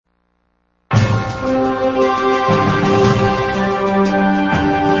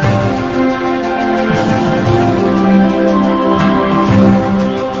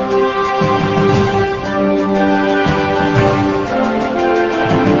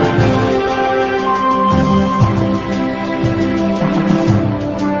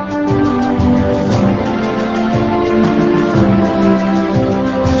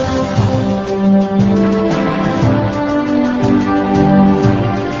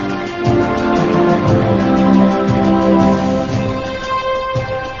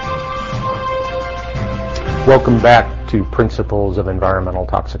Welcome back to Principles of Environmental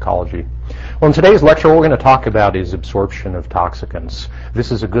Toxicology. Well, in today's lecture, what we're going to talk about is absorption of toxicants.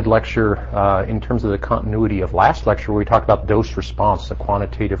 This is a good lecture in terms of the continuity of last lecture where we talked about dose response, the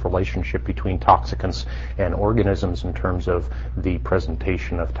quantitative relationship between toxicants and organisms in terms of the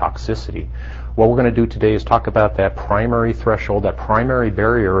presentation of toxicity. What we're going to do today is talk about that primary threshold, that primary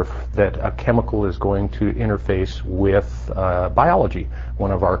barrier that a chemical is going to interface with biology,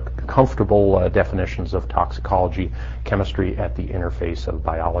 one of our comfortable definitions of toxicology, chemistry at the interface of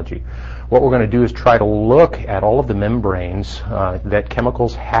biology. What we're going to do is try to look at all of the membranes that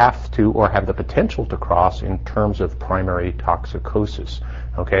chemicals have to or have the potential to cross in terms of primary toxicosis.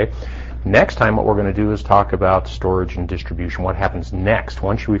 Okay? Next time what we're going to do is talk about storage and distribution. What happens next?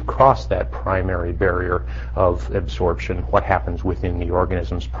 Once we've crossed that primary barrier of absorption, what happens within the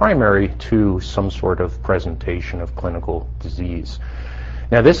organisms primary to some sort of presentation of clinical disease?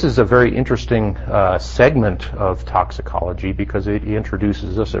 Now, this is a very interesting segment of toxicology because it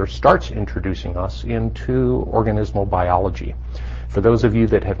introduces us, or starts introducing us, into organismal biology. For those of you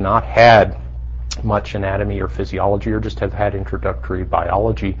that have not had much anatomy or physiology or just have had introductory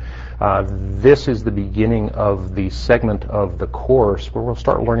biology, this is the beginning of the segment of the course where we'll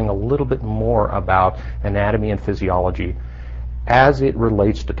start learning a little bit more about anatomy and physiology as it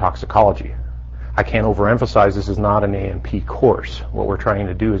relates to toxicology. I can't overemphasize this is not an A&P course. What we're trying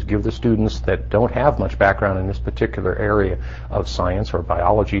to do is give the students that don't have much background in this particular area of science or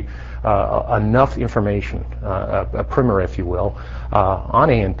biology enough information, a primer, if you will, on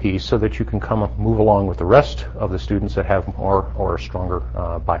A&P so that you can move along with the rest of the students that have more or stronger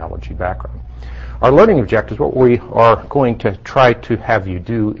biology background. Our learning objectives, what we are going to try to have you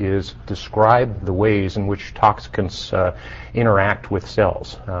do is describe the ways in which toxicants interact with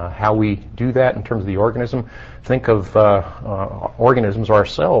cells. How we do that in terms of the organism, think of organisms or our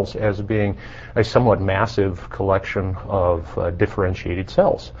cells as being a somewhat massive collection of differentiated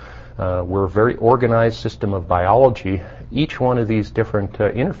cells. We're a very organized system of biology. Each one of these different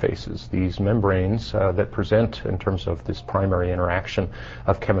interfaces, these membranes that present in terms of this primary interaction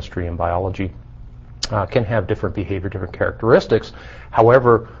of chemistry and biology, can have different behavior, different characteristics.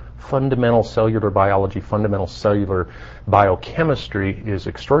 However, fundamental cellular biology, fundamental cellular biochemistry is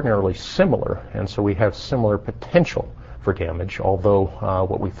extraordinarily similar, and so we have similar potential for damage, although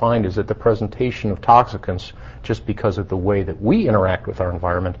what we find is that the presentation of toxicants, just because of the way that we interact with our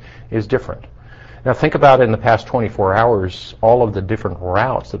environment, is different. Now think about in the past 24 hours all of the different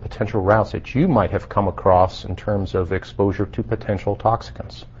routes, the potential routes that you might have come across in terms of exposure to potential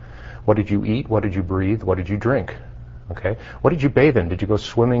toxicants. What did you eat? What did you breathe? What did you drink? Okay. What did you bathe in? Did you go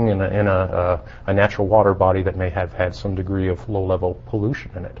swimming in a natural water body that may have had some degree of low-level pollution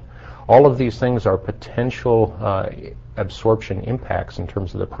in it? All of these things are potential absorption impacts in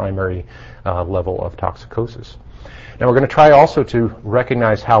terms of the primary level of toxicosis. Now we're going to try also to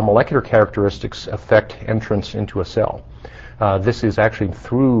recognize how molecular characteristics affect entrance into a cell. This is actually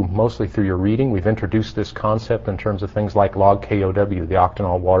mostly through your reading. We've introduced this concept in terms of things like log KOW, the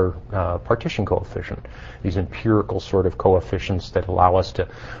octanol water partition coefficient, these empirical sort of coefficients that allow us to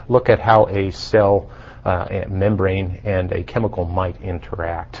look at how a cell membrane and a chemical might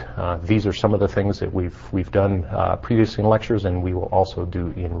interact. These are some of the things that we've done previously in lectures, and we will also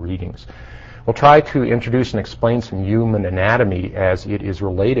do in readings. We'll try to introduce and explain some human anatomy as it is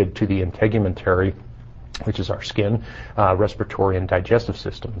related to the integumentary, which is our skin, respiratory, and digestive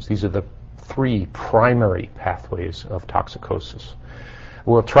systems. These are the three primary pathways of toxicosis.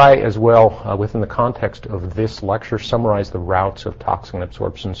 We'll try as well, within the context of this lecture, summarize the routes of toxin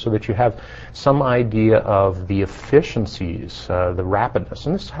absorption so that you have some idea of the efficiencies, the rapidness.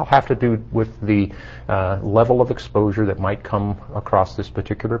 And this will have to do with the level of exposure that might come across this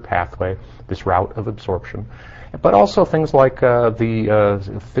particular pathway, this route of absorption, but also things like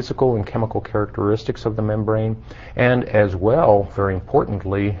the physical and chemical characteristics of the membrane, and as well, very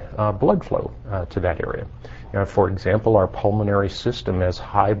importantly, blood flow to that area. For example, our pulmonary system has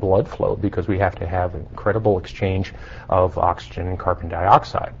high blood flow because we have to have incredible exchange of oxygen and carbon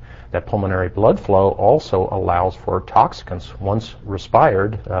dioxide. That pulmonary blood flow also allows for toxicants, once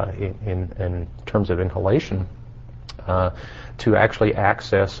respired in terms of inhalation, to actually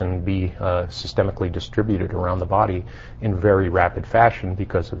access and be systemically distributed around the body in very rapid fashion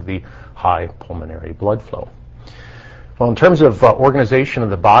because of the high pulmonary blood flow. Well, in terms of organization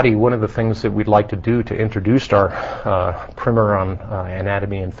of the body, one of the things that we'd like to do to introduce our primer on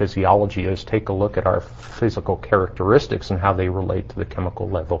anatomy and physiology is take a look at our physical characteristics and how they relate to the chemical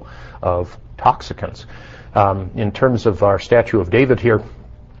level of toxicants. In terms of our Statue of David here,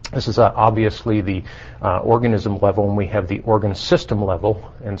 this is obviously the organism level, and we have the organ system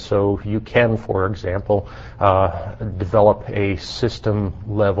level. And so you can, for example, develop a system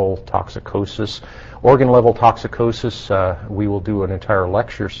level toxicosis. Organ level toxicosis, we will do an entire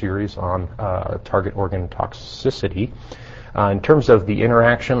lecture series on target organ toxicity. In terms of the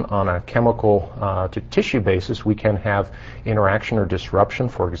interaction on a chemical to tissue basis, we can have interaction or disruption,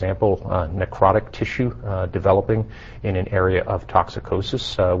 for example, necrotic tissue developing in an area of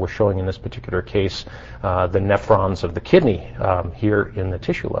toxicosis. We're showing in this particular case the nephrons of the kidney here in the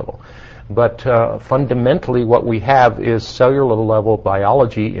tissue level. But fundamentally what we have is cellular level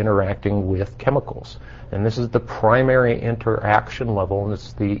biology interacting with chemicals. And this is the primary interaction level, and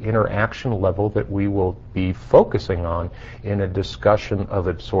it's the interaction level that we will be focusing on in a discussion of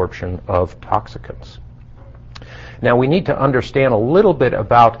absorption of toxicants. Now, we need to understand a little bit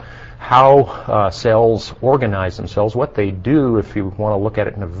about how cells organize themselves, what they do. If you want to look at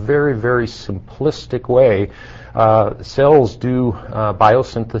it in a very, very simplistic way, cells do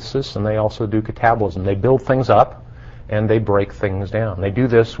biosynthesis, and they also do catabolism. They build things up, and they break things down. They do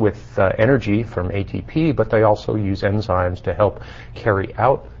this with energy from ATP, but they also use enzymes to help carry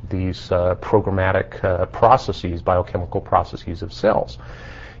out these programmatic processes, biochemical processes of cells.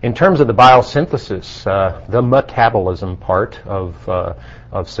 In terms of the biosynthesis, the metabolism part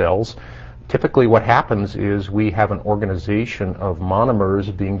of cells, typically what happens is we have an organization of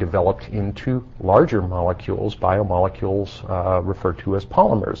monomers being developed into larger molecules, biomolecules referred to as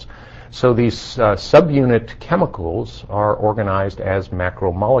polymers. So these subunit chemicals are organized as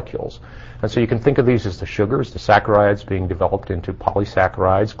macromolecules. And so you can think of these as the sugars, the saccharides being developed into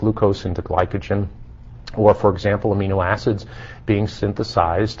polysaccharides, glucose into glycogen, or, for example, amino acids being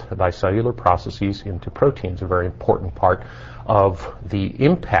synthesized by cellular processes into proteins, a very important part of the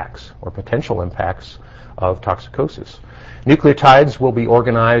impacts or potential impacts of toxicosis. Nucleotides will be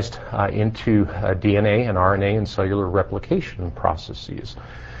organized into DNA and RNA and cellular replication processes.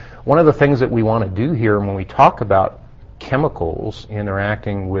 One of the things that we want to do here when we talk about chemicals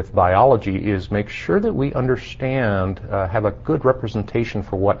interacting with biology is make sure that we understand, have a good representation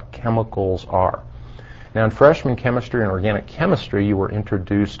for what chemicals are. Now, in freshman chemistry and organic chemistry, you were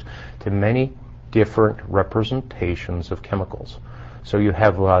introduced to many different representations of chemicals. So you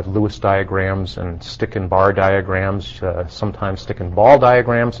have Lewis diagrams and stick and bar diagrams, sometimes stick and ball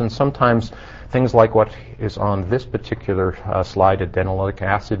diagrams, and sometimes things like what is on this particular slide, adenylytic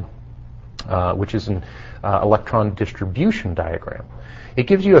acid, which is an electron distribution diagram. It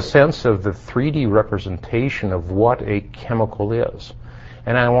gives you a sense of the 3D representation of what a chemical is.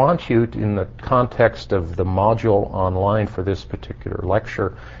 And I want you to, in the context of the module online for this particular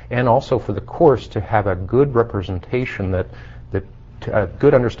lecture, and also for the course, to have a good representation a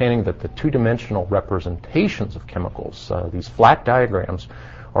good understanding that the two-dimensional representations of chemicals, these flat diagrams,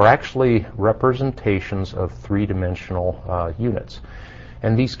 are actually representations of three-dimensional units.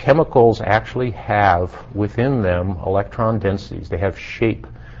 And these chemicals actually have within them electron densities. They have shape.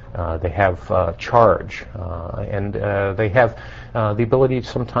 They have charge. And they have the ability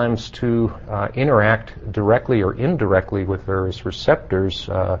sometimes to interact directly or indirectly with various receptors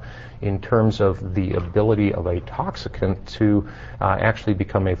in terms of the ability of a toxicant to actually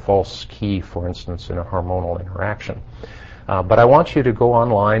become a false key, for instance, in a hormonal interaction. But I want you to go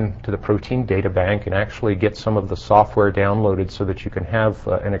online to the Protein Data Bank and actually get some of the software downloaded so that you can have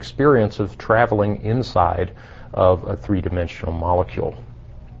an experience of traveling inside of a three-dimensional molecule.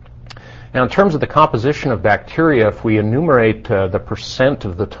 Now, in terms of the composition of bacteria, if we enumerate the percent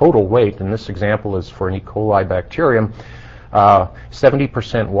of the total weight, and this example is for an E. coli bacterium,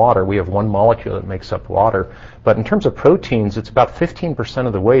 70% water. We have one molecule that makes up water. But in terms of proteins, it's about 15%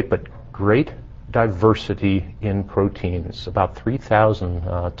 of the weight, but great diversity in proteins, about 3,000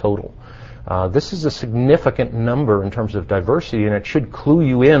 total. This is a significant number in terms of diversity, and it should clue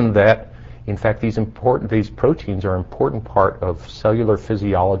you in that In fact, these proteins are an important part of cellular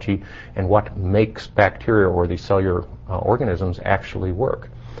physiology and what makes bacteria or these cellular organisms actually work.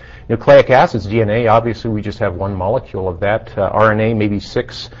 Nucleic acids, DNA, obviously we just have one molecule of that. RNA, maybe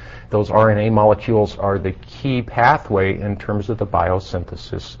 6. Those RNA molecules are the key pathway in terms of the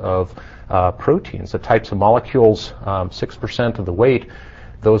biosynthesis of proteins. The types of molecules, 6% of the weight,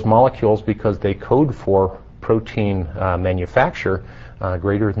 those molecules, because they code for protein manufacture,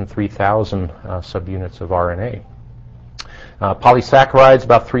 greater than 3,000 subunits of RNA. Polysaccharides,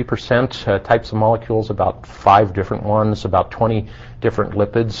 about 3%. Types of molecules, about 5 different ones, about 20 different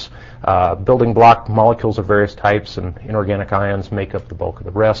lipids. Building block molecules of various types and inorganic ions make up the bulk of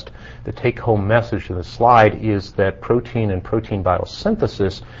the rest. The take-home message of the slide is that protein and protein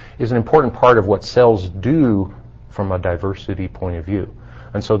biosynthesis is an important part of what cells do from a diversity point of view.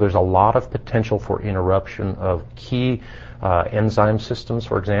 And so there's a lot of potential for interruption of key enzyme systems,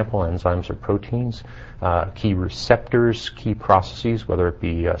 for example. Enzymes are proteins, key receptors, key processes, whether it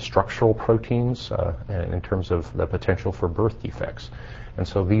be structural proteins in terms of the potential for birth defects. And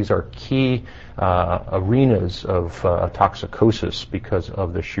so these are key arenas of toxicosis because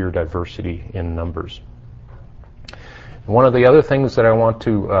of the sheer diversity in numbers. One of the other things that I want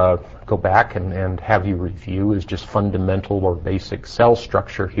to go back and have you review is just fundamental or basic cell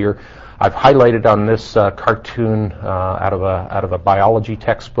structure here. I've highlighted on this cartoon out of a biology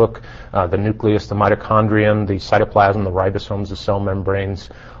textbook the nucleus, the mitochondrion, the cytoplasm, the ribosomes, the cell membranes.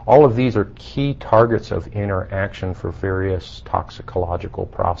 All of these are key targets of interaction for various toxicological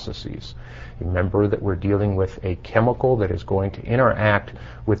processes. Remember that we're dealing with a chemical that is going to interact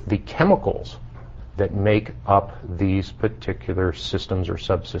with the chemicals that make up these particular systems or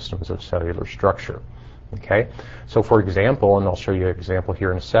subsystems of cellular structure. Okay, so for example, and I'll show you an example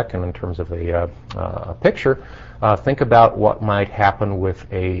here in a second in terms of a picture, think about what might happen with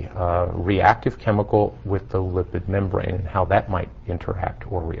a reactive chemical with the lipid membrane and how that might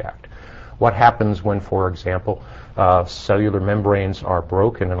interact or react. What happens when, for example, cellular membranes are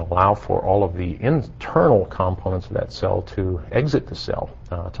broken and allow for all of the internal components of that cell to exit the cell,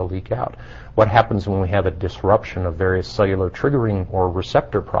 to leak out? What happens when we have a disruption of various cellular triggering or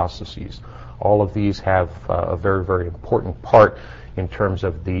receptor processes? All of these have a very, very important part in terms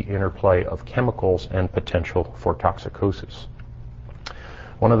of the interplay of chemicals and potential for toxicosis.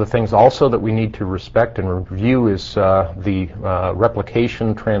 One of the things also that we need to respect and review is the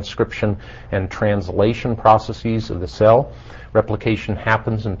replication, transcription, and translation processes of the cell. Replication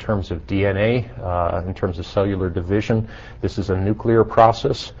happens in terms of DNA, in terms of cellular division. This is a nuclear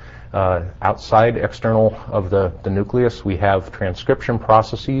process. Outside, external of the nucleus, we have transcription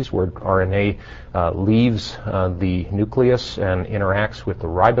processes where RNA leaves the nucleus and interacts with the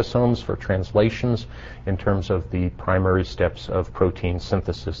ribosomes for translations in terms of the primary steps of protein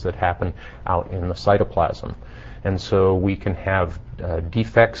synthesis that happen out in the cytoplasm. And so we can have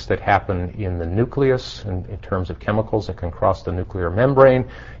defects that happen in the nucleus in terms of chemicals that can cross the nuclear membrane,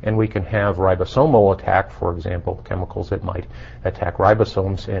 and we can have ribosomal attack, for example, chemicals that might attack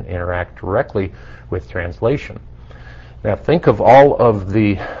ribosomes and interact directly with translation. Now think of all of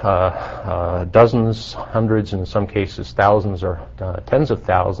the dozens, hundreds, in some cases thousands or tens of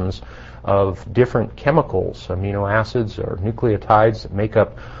thousands of different chemicals, amino acids or nucleotides that make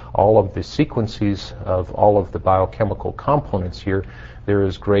up all of the sequences of all of the biochemical components here. There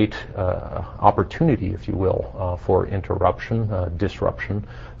is great opportunity, if you will, for interruption, disruption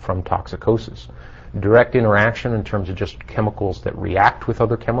from toxicosis. Direct interaction in terms of just chemicals that react with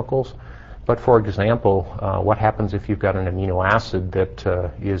other chemicals. But for example, what happens if you've got an amino acid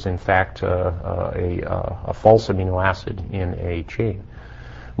that is in fact a false amino acid in a chain?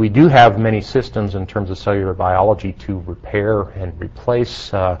 We do have many systems in terms of cellular biology to repair and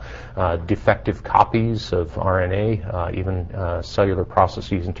replace defective copies of RNA, even cellular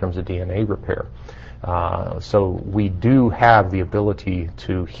processes in terms of DNA repair. So we do have the ability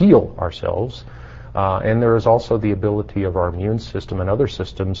to heal ourselves, and there is also the ability of our immune system and other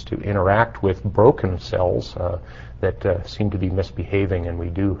systems to interact with broken cells that seem to be misbehaving, and we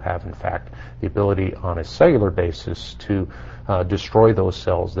do have, in fact, the ability on a cellular basis to destroy those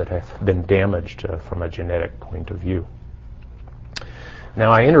cells that have been damaged from a genetic point of view.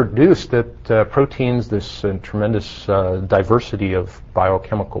 Now, I introduced that proteins, this tremendous diversity of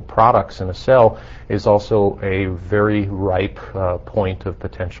biochemical products in a cell, is also a very ripe point of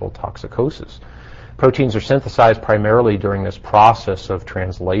potential toxicosis. Proteins are synthesized primarily during this process of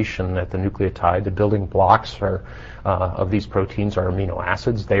translation at the nucleotide. The building blocks of these proteins are amino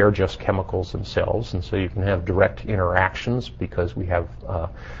acids. They are just chemicals themselves, and so you can have direct interactions because we have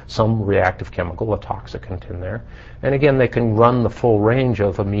some reactive chemical, a toxicant, in there. And again, they can run the full range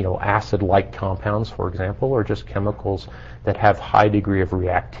of amino acid-like compounds, for example, or just chemicals that have high degree of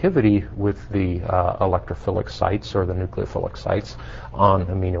reactivity with the electrophilic sites or the nucleophilic sites on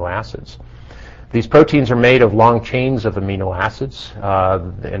amino acids. These proteins are made of long chains of amino acids.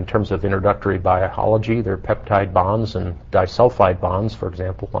 In terms of introductory biology, they're peptide bonds and disulfide bonds, for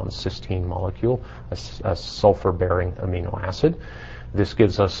example, on the cysteine molecule, a sulfur-bearing amino acid. This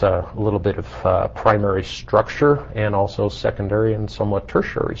gives us a little bit of primary structure and also secondary and somewhat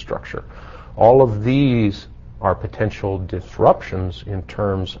tertiary structure. All of these are potential disruptions in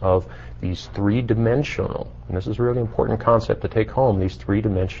terms of these three-dimensional, and this is a really important concept to take home, these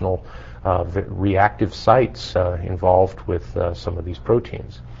three-dimensional reactive sites involved with some of these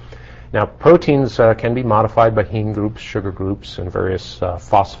proteins. Now, proteins can be modified by heme groups, sugar groups, and various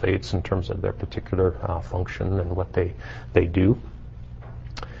phosphates in terms of their particular function and what they do.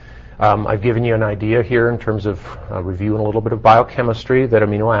 I've given you an idea here in terms of reviewing a little bit of biochemistry that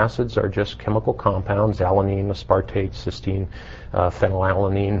amino acids are just chemical compounds, alanine, aspartate, cysteine,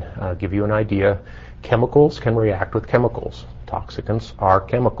 phenylalanine, give you an idea. Chemicals can react with chemicals. Toxicants are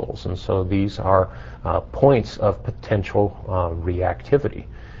chemicals, and so these are points of potential reactivity.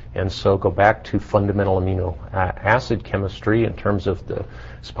 And so go back to fundamental amino acid chemistry in terms of the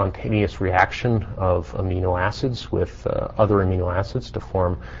spontaneous reaction of amino acids with other amino acids to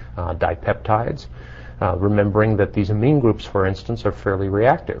form dipeptides, remembering that these amine groups, for instance, are fairly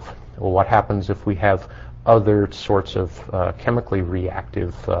reactive. Well, what happens if we have other sorts of chemically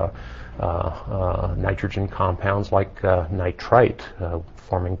reactive nitrogen compounds like nitrite,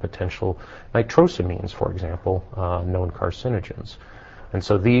 forming potential nitrosamines, for example, known carcinogens? And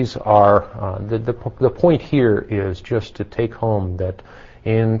so these are, the point here is just to take home that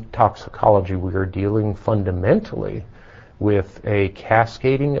in toxicology we are dealing fundamentally with a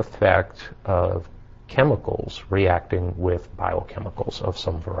cascading effect of chemicals reacting with biochemicals of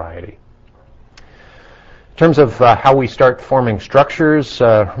some variety. In terms of how we start forming structures,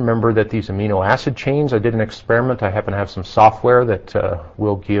 remember that these amino acid chains, I did an experiment. I happen to have some software that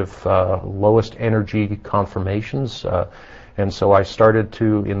will give lowest energy conformations. And so I started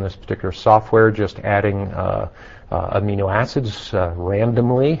to, in this particular software, just adding amino acids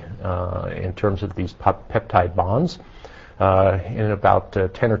randomly in terms of these peptide bonds. In about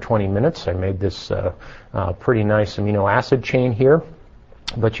 10 or 20 minutes, I made this pretty nice amino acid chain here.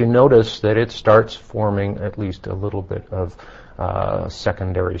 But you notice that it starts forming at least a little bit of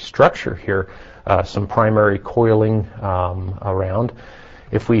secondary structure here, some primary coiling around.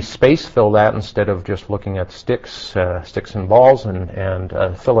 If we space fill that instead of just looking at sticks and balls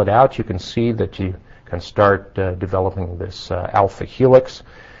and fill it out, you can see that you can start developing this alpha helix.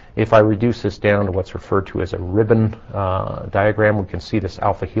 If I reduce this down to what's referred to as a ribbon diagram, we can see this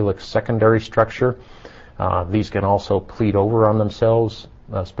alpha helix secondary structure. These can also pleat over on themselves,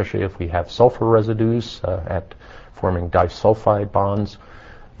 especially if we have sulfur residues at forming disulfide bonds.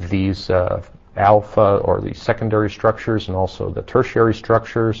 These alpha or the secondary structures and also the tertiary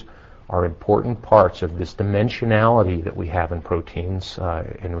structures are important parts of this dimensionality that we have in proteins.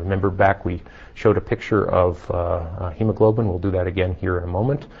 And remember back we showed a picture of hemoglobin. We'll do that again here in a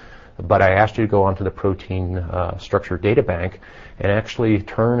moment. But I asked you to go onto the protein structure data bank and actually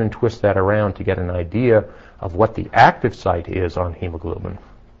turn and twist that around to get an idea of what the active site is on hemoglobin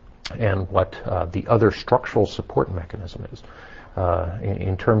and what the other structural support mechanism is.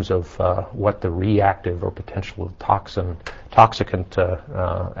 In terms of what the reactive or potential toxicant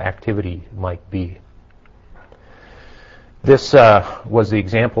activity might be. This was the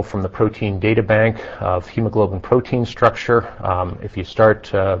example from the protein data bank of hemoglobin protein structure. If you start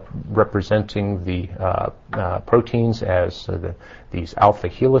representing the proteins as these alpha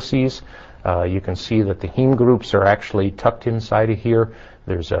helices, you can see that the heme groups are actually tucked inside of here.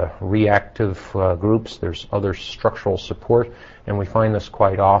 There's reactive groups, there's other structural support, and we find this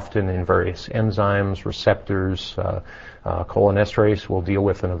quite often in various enzymes, receptors. Cholinesterase we'll deal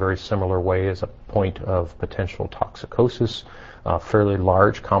with in a very similar way as a point of potential toxicosis. Fairly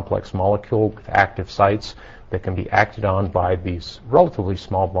large, complex molecule with active sites that can be acted on by these relatively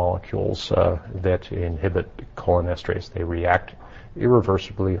small molecules that inhibit cholinesterase. They react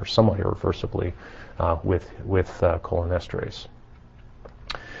irreversibly or somewhat irreversibly with cholinesterase.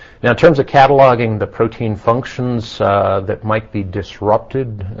 Now, in terms of cataloging the protein functions that might be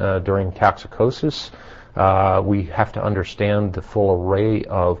disrupted during toxicosis, We have to understand the full array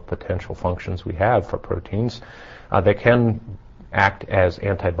of potential functions we have for proteins. They can act as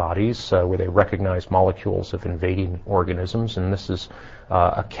antibodies, where they recognize molecules of invading organisms, and this is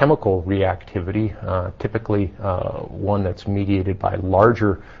a chemical reactivity, typically one that's mediated by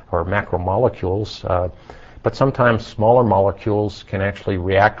larger or macromolecules, but sometimes smaller molecules can actually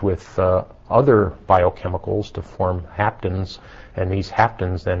react with other biochemicals to form haptens, and these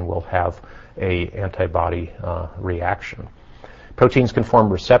haptens then will have a antibody reaction. Proteins can form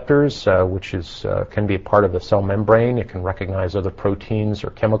receptors, which can be a part of the cell membrane. It can recognize other proteins or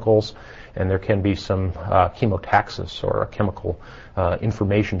chemicals, and there can be some chemotaxis, or a chemical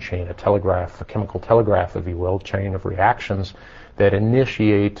information chain, a chemical telegraph, if you will, chain of reactions that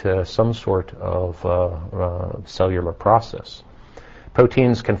initiate some sort of cellular process.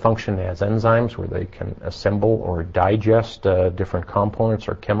 Proteins can function as enzymes, where they can assemble or digest different components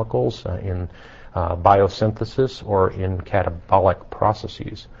or chemicals in biosynthesis or in catabolic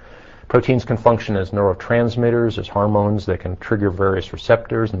processes. Proteins can function as neurotransmitters, as hormones. They can trigger various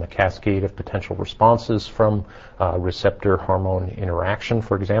receptors and the cascade of potential responses from receptor-hormone interaction,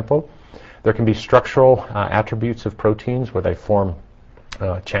 for example. There can be structural attributes of proteins where they form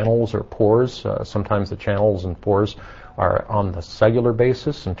channels or pores. Sometimes the channels and pores are on the cellular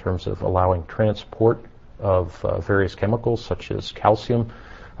basis in terms of allowing transport of various chemicals such as calcium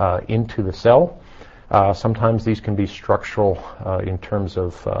into the cell. Sometimes these can be structural in terms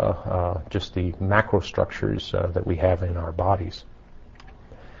of just the macrostructures that we have in our bodies.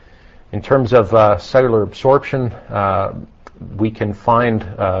 In terms of cellular absorption, we can find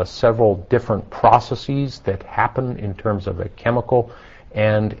several different processes that happen in terms of a chemical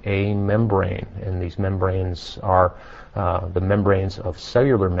and a membrane, and these membranes are the membranes of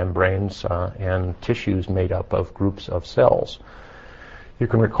cellular membranes and tissues made up of groups of cells. You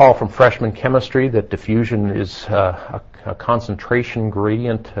can recall from freshman chemistry that diffusion is a concentration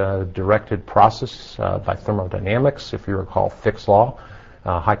gradient directed process by thermodynamics. If you recall Fick's law,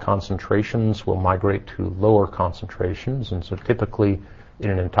 high concentrations will migrate to lower concentrations, and so typically in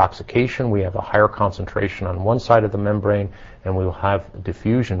an intoxication we have a higher concentration on one side of the membrane, and we will have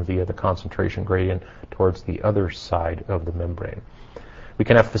diffusion via the concentration gradient towards the other side of the membrane. We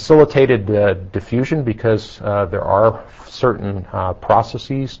can have facilitated diffusion because there are certain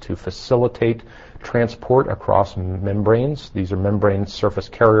processes to facilitate transport across membranes. These are membrane surface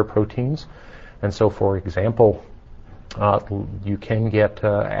carrier proteins, and so for example you can get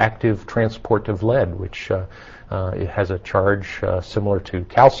active transport of lead, which it has a charge similar to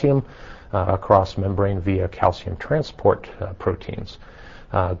calcium across membrane via calcium transport proteins.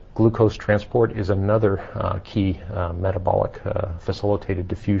 Glucose transport is another key metabolic facilitated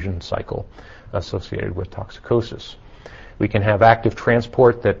diffusion cycle associated with toxicosis. We can have active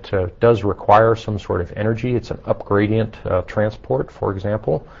transport that does require some sort of energy. It's an upgradient transport, for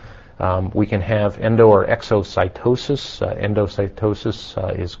example. We can have endo or exocytosis.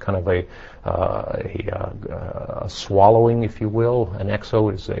 Endocytosis is kind of a swallowing, if you will. An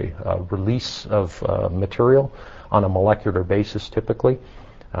exo is a release of material on a molecular basis, typically.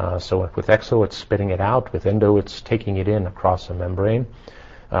 So with exo, it's spitting it out. With endo, it's taking it in across a membrane.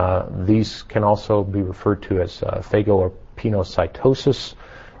 These can also be referred to as phago or pinocytosis.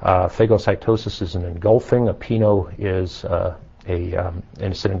 Phagocytosis is an engulfing. A pino is and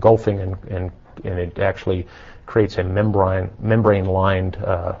it's an engulfing, and it actually creates a membrane-lined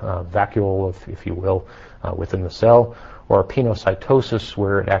vacuole, if you will, within the cell, or a pinocytosis,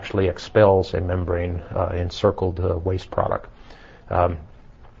 where it actually expels a membrane-encircled waste product.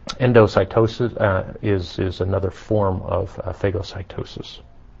 Endocytosis is another form of phagocytosis.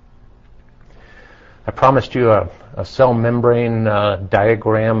 I promised you a cell membrane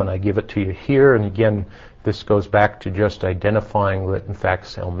diagram, and I give it to you here. And again, this goes back to just identifying that, in fact,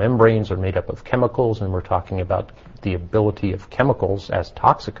 cell membranes are made up of chemicals, and we're talking about the ability of chemicals as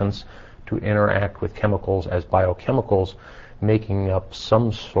toxicants to interact with chemicals as biochemicals, making up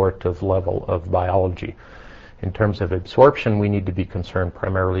some sort of level of biology. In terms of absorption, we need to be concerned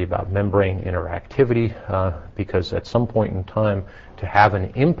primarily about membrane interactivity, because at some point in time, to have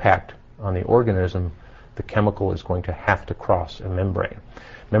an impact on the organism, the chemical is going to have to cross a membrane.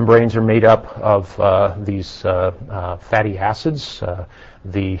 Membranes are made up of these fatty acids.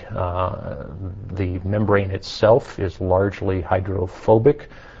 The membrane itself is largely hydrophobic.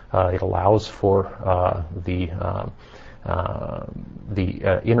 It allows for the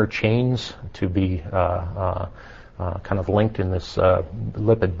inner chains to be kind of linked in this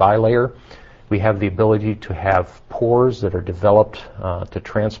lipid bilayer. We have the ability to have pores that are developed to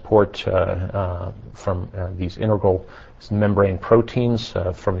transport from these integral membrane proteins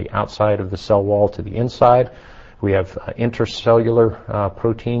from the outside of the cell wall to the inside. We have intercellular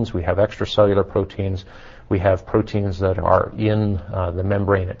proteins. We have extracellular proteins. We have proteins that are in the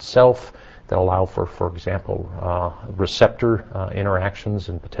membrane itself that allow for example, receptor interactions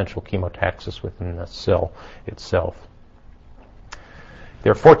and potential chemotaxis within the cell itself.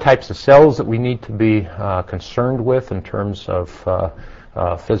 There are 4 types of cells that we need to be concerned with in terms of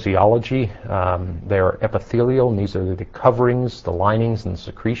physiology. They are epithelial, and these are the coverings, the linings, and the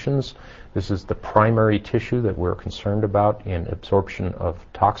secretions. This is the primary tissue that we're concerned about in absorption of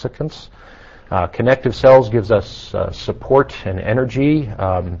toxicants. Connective cells gives us support and energy.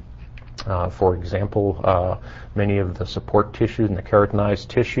 For example, many of the support tissues and the keratinized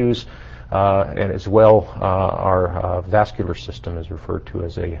tissues, and as well our vascular system is referred to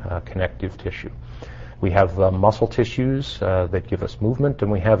as a connective tissue. We have muscle tissues that give us movement,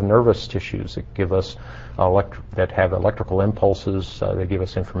 and we have nervous tissues that give us that have electrical impulses. They give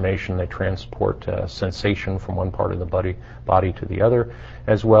us information. They transport sensation from one part of the body to the other,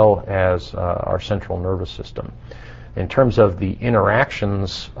 as well as our central nervous system. In terms of the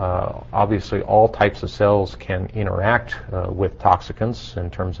interactions, obviously all types of cells can interact with toxicants in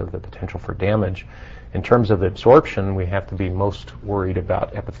terms of the potential for damage. In terms of absorption, we have to be most worried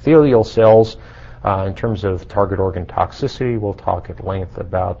about epithelial cells. In terms of target organ toxicity, we'll talk at length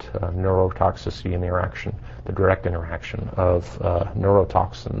about neurotoxicity and the direct interaction of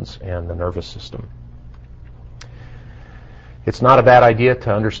neurotoxins and the nervous system. It's not a bad idea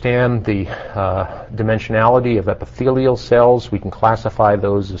to understand the dimensionality of epithelial cells. We can classify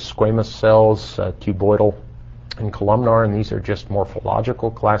those as squamous cells, cuboidal, and columnar, and these are just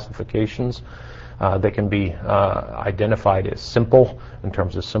morphological classifications. They can be identified as simple in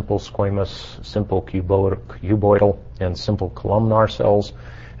terms of simple squamous, simple cuboidal, and simple columnar cells.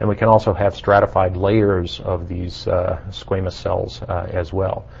 And we can also have stratified layers of these squamous cells as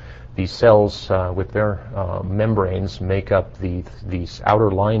well. These cells with their membranes make up these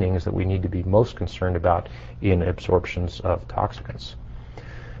outer linings that we need to be most concerned about in absorptions of toxicants.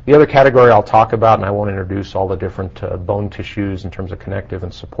 The other category I'll talk about, and I won't introduce all the different bone tissues in terms of connective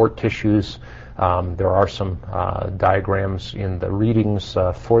and support tissues. There are some diagrams in the readings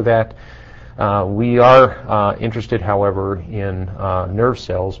for that. We are interested, however, in nerve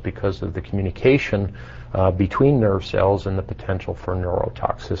cells because of the communication between nerve cells and the potential for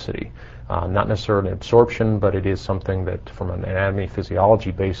neurotoxicity. Not necessarily absorption, but it is something that from an anatomy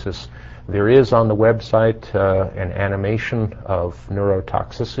physiology basis, there is on the website an animation of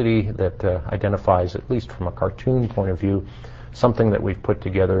neurotoxicity that identifies, at least from a cartoon point of view, something that we've put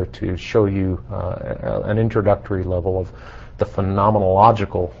together to show you an introductory level of the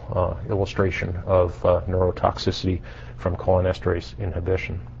phenomenological illustration of neurotoxicity from cholinesterase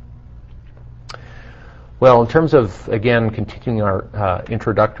inhibition. Well, in terms of, again, continuing our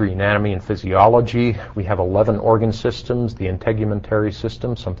introductory anatomy and physiology, we have 11 organ systems. The integumentary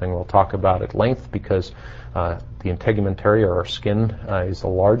system, something we'll talk about at length because the integumentary, or our skin, is the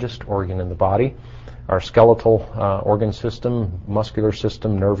largest organ in the body. Our skeletal organ system, muscular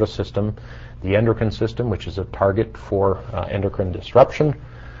system, nervous system, the endocrine system, which is a target for endocrine disruption,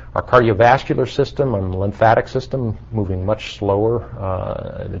 our cardiovascular system and lymphatic system, moving much slower.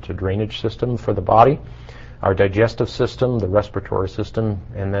 It's a drainage system for the body. Our digestive system, the respiratory system,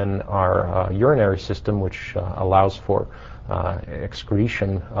 and then our urinary system, which allows for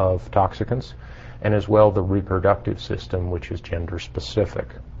excretion of toxicants, and as well the reproductive system, which is gender specific.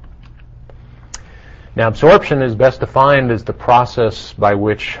 Now, absorption is best defined as the process by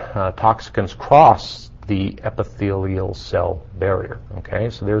which toxicants cross the epithelial cell barrier. Okay,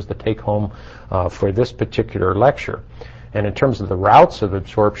 so there's the take-home for this particular lecture. And in terms of the routes of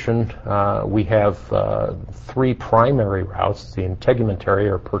absorption, we have 3 primary routes. The integumentary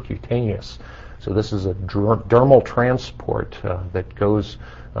or percutaneous. So this is a dermal transport that goes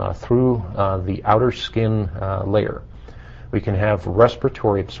through the outer skin layer. We can have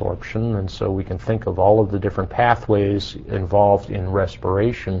respiratory absorption, and so we can think of all of the different pathways involved in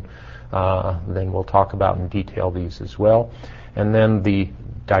respiration. Then we'll talk about in detail these as well. And then the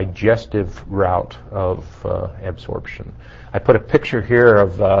digestive route of absorption. I put a picture here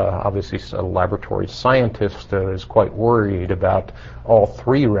of obviously a laboratory scientist that is quite worried about all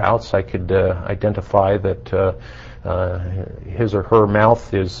 3 routes. I could identify that his or her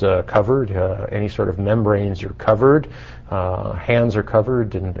mouth is covered, any sort of membranes are covered, hands are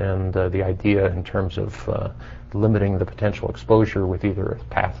covered, and the idea in terms of limiting the potential exposure with either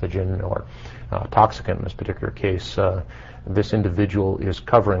a pathogen or toxicant in this particular case, this individual is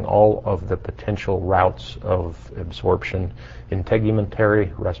covering all of the potential routes of absorption: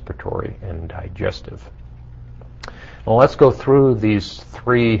 integumentary, respiratory, and digestive. Well, let's go through these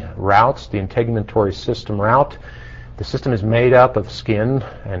three routes. The integumentary system route. The system is made up of skin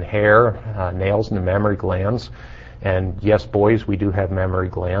and hair, nails, and the mammary glands. And yes, boys, we do have mammary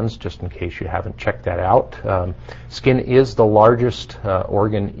glands, just in case you haven't checked that out. Skin is the largest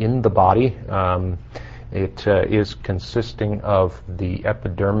organ in the body. It is consisting of the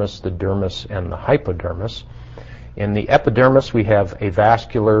epidermis, the dermis, and the hypodermis. In the epidermis, we have a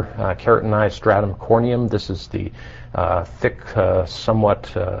vascular keratinized stratum corneum. This is the thick, somewhat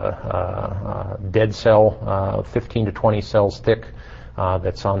dead cell, 15 to 20 cells thick,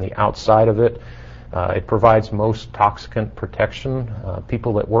 that's on the outside of it. It provides most toxicant protection.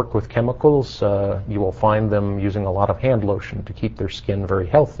 People that work with chemicals, you will find them using a lot of hand lotion to keep their skin very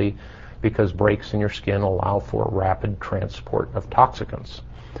healthy, because breaks in your skin allow for rapid transport of toxicants.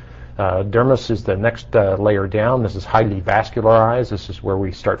 Dermis is the next layer down. This is highly vascularized. This is where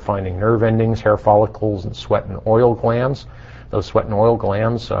we start finding nerve endings, hair follicles, and sweat and oil glands. Those sweat and oil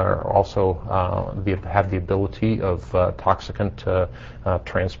glands are also have the ability of toxicant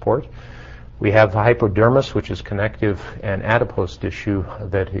transport. We have the hypodermis, which is connective and adipose tissue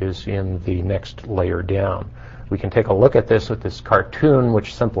that is in the next layer down. We can take a look at this with this cartoon,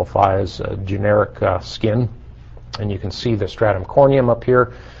 which simplifies generic skin. And you can see the stratum corneum up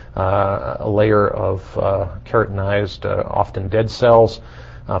here, a layer of keratinized, often dead cells,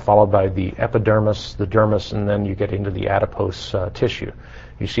 followed by the epidermis, the dermis, and then you get into the adipose tissue.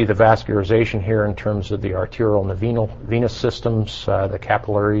 You see the vascularization here in terms of the arterial and the venous systems, the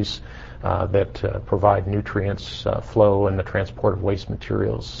capillaries that provide nutrients flow and the transport of waste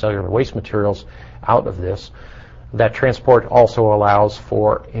materials, cellular waste materials out of this. That transport also allows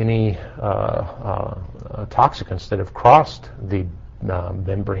for any toxicants that have crossed the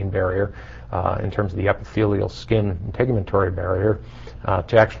membrane barrier in terms of the epithelial skin integumentary barrier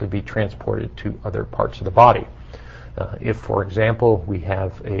to actually be transported to other parts of the body. If, for example, we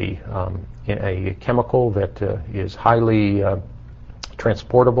have a chemical that is highly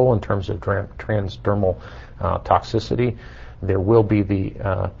transportable in terms of transdermal toxicity, there will be the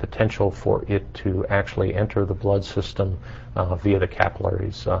potential for it to actually enter the blood system via the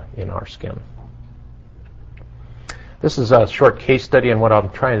capillaries in our skin. This is a short case study, and what I'm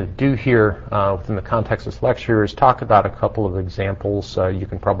trying to do here within the context of this lecture is talk about a couple of examples. You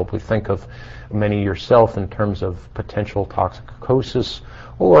can probably think of many yourself in terms of potential toxicosis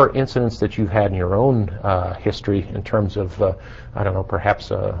or incidents that you've had in your own history in terms of, I don't know,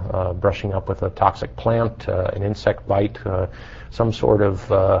 perhaps brushing up with a toxic plant, an insect bite, some sort of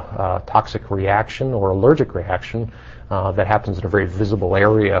toxic reaction or allergic reaction that happens in a very visible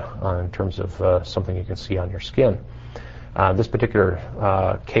area in terms of something you can see on your skin. This particular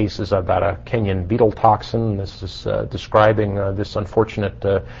case is about a Kenyan beetle toxin. This is describing this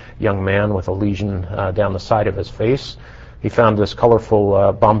unfortunate young man with a lesion down the side of his face. He found this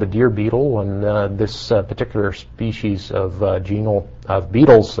colorful bombardier beetle, and this particular species of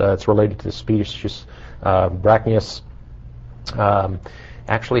beetles, it's related to the species Brachynes,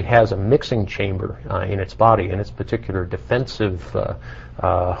 actually has a mixing chamber in its body, and its particular defensive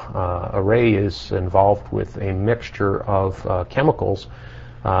array is involved with a mixture of chemicals.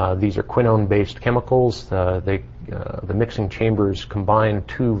 These are quinone-based chemicals. The mixing chambers combine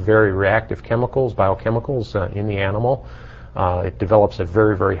two very reactive chemicals, biochemicals, in the animal. It develops at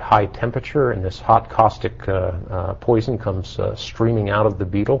very, very high temperature, and this hot caustic poison comes streaming out of the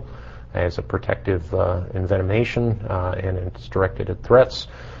beetle as a protective envenomation, and it's directed at threats.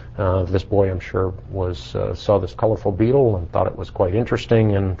 This boy, I'm sure, saw this colorful beetle and thought it was quite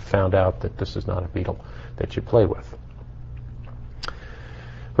interesting and found out that this is not a beetle that you play with.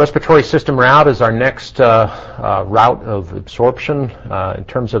 Respiratory system route is our next route of absorption. In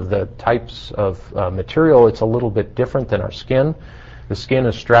terms of the types of material, it's a little bit different than our skin. The skin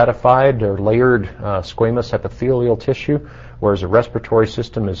is stratified or layered squamous epithelial tissue, whereas the respiratory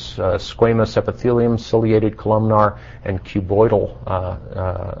system is squamous epithelium, ciliated columnar, and cuboidal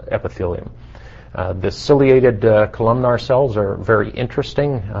epithelium. The ciliated columnar cells are very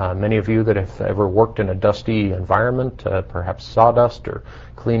interesting. Many of you that have ever worked in a dusty environment, perhaps sawdust or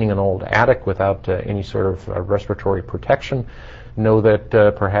cleaning an old attic without any sort of respiratory protection, know that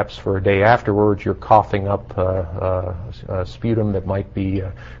perhaps for a day afterwards you're coughing up sputum that might be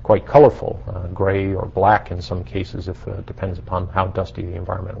quite colorful, gray or black in some cases, if it depends upon how dusty the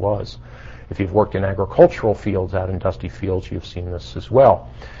environment was. If you've worked in agricultural fields, out in dusty fields, you've seen this as well.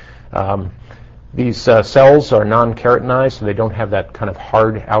 These cells are non-keratinized, so they don't have that kind of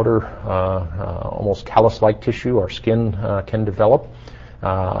hard outer, almost callus-like tissue our skin can develop.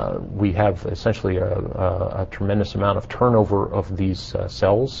 We have essentially a tremendous amount of turnover of these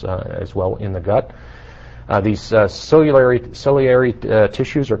cells as well in the gut. These ciliary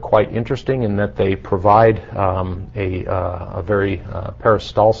tissues are quite interesting in that they provide a very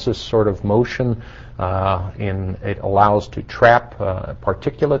peristalsis sort of motion. It allows to trap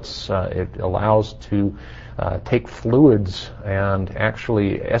particulates. It allows to take fluids and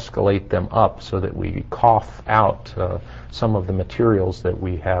actually escalate them up so that we cough out some of the materials that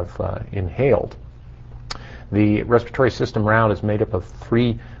we have inhaled. The respiratory system route is made up of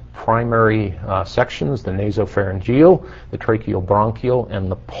three primary sections: the nasopharyngeal, the tracheobronchial, and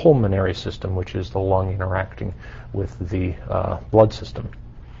the pulmonary system, which is the lung interacting with the blood system.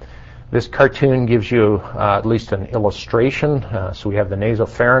 This cartoon gives you at least an illustration. So we have the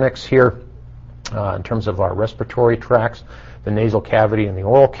nasopharynx here in terms of our respiratory tracts, the nasal cavity and the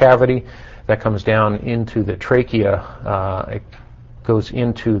oral cavity. That comes down into the trachea. It goes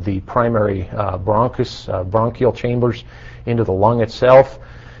into the primary bronchial chambers, into the lung itself.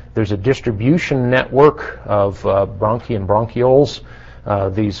 There's a distribution network of bronchi and bronchioles.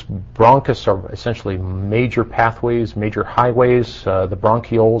 These bronchus are essentially major pathways, major highways. The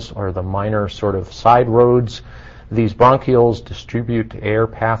bronchioles are the minor sort of side roads. These bronchioles distribute air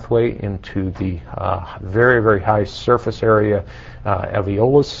pathway into the very, very high surface area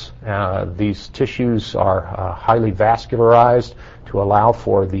alveolus. These tissues are highly vascularized to allow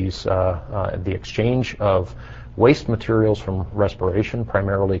for the exchange of waste materials from respiration,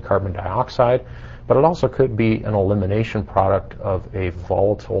 primarily carbon dioxide, but it also could be an elimination product of a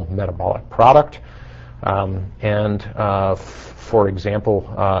volatile metabolic product. For example,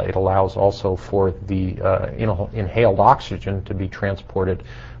 it allows also for the inhaled oxygen to be transported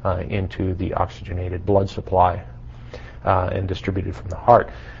into the oxygenated blood supply and distributed from the heart.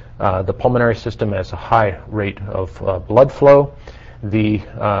 The pulmonary system has a high rate of blood flow. The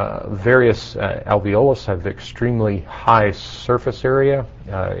various alveolus have extremely high surface area.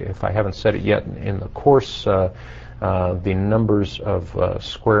 If I haven't said it yet in the course, the numbers of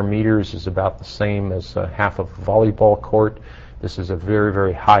square meters is about the same as half of a volleyball court. This is a very,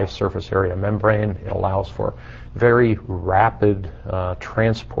 very high surface area membrane. It allows for very rapid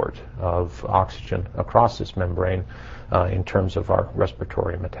transport of oxygen across this membrane in terms of our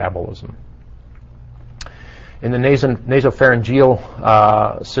respiratory metabolism. In the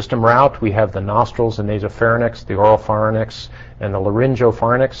nasopharyngeal system route, we have the nostrils, the nasopharynx, the oropharynx, and the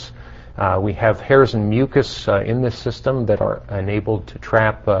laryngopharynx. We have hairs and mucus in this system that are enabled to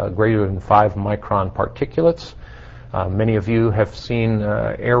trap greater than 5 micron particulates. Many of you have seen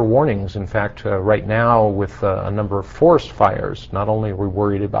air warnings. In fact, right now with a number of forest fires, not only are we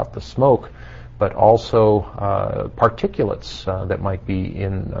worried about the smoke, but also particulates that might be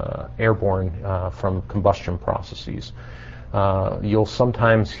airborne from combustion processes. You'll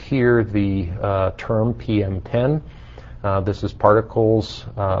sometimes hear the term PM10. This is particles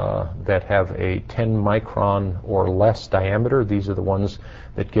that have a 10 micron or less diameter. These are the ones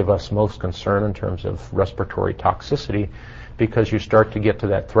that give us most concern in terms of respiratory toxicity, because you start to get to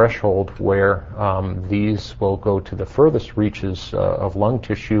that threshold where these will go to the furthest reaches of lung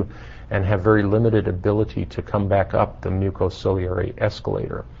tissue and have very limited ability to come back up the mucociliary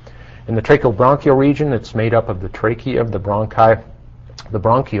escalator. In the tracheobronchial region, it's made up of the trachea, the bronchi, the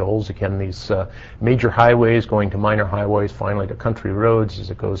bronchioles, again, these major highways going to minor highways, finally to country roads as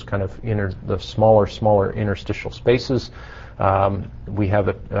it goes kind of the smaller interstitial spaces. We have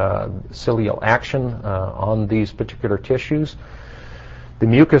a cilial action on these particular tissues. The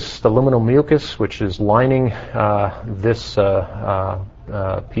mucus, the luminal mucus, which is lining this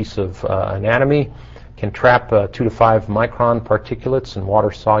piece of anatomy, can trap 2 to 5 micron particulates and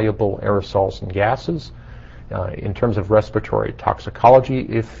water-soluble aerosols and gases. In terms of respiratory toxicology,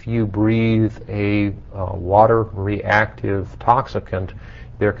 if you breathe a water-reactive toxicant,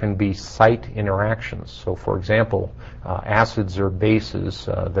 there can be site interactions. So, for example, acids or bases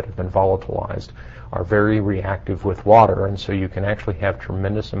that have been volatilized are very reactive with water, and so you can actually have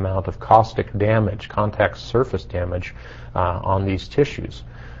tremendous amount of caustic damage, contact surface damage on these tissues.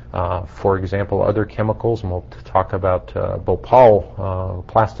 For example, other chemicals, and we'll talk about Bhopal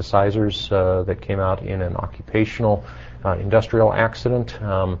plasticizers that came out in an occupational industrial accident,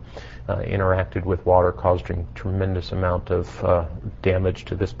 interacted with water, causing tremendous amount of damage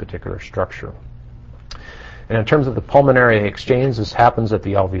to this particular structure. And in terms of the pulmonary exchange, this happens at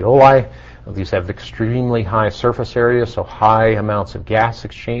the alveoli. These have extremely high surface area, so high amounts of gas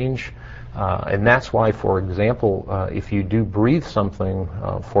exchange. And that's why, for example, if you do breathe something,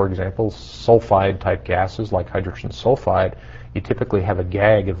 for example, sulfide-type gases like hydrogen sulfide, you typically have a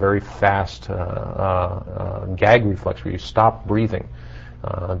very fast gag reflex where you stop breathing.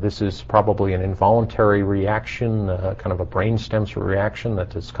 This is probably an involuntary reaction, kind of a brainstem reaction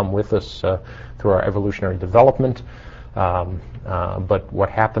that has come with us through our evolutionary development. But what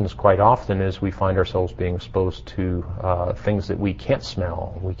happens quite often is we find ourselves being exposed to things that we can't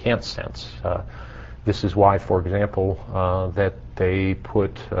smell, we can't sense. This is why, for example, that they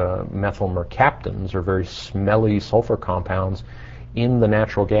put methyl mercaptans, or very smelly sulfur compounds, in the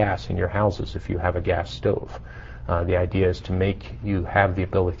natural gas in your houses if you have a gas stove. The idea is to make you have the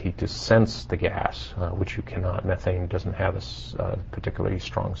ability to sense the gas, which you cannot. Methane doesn't have a particularly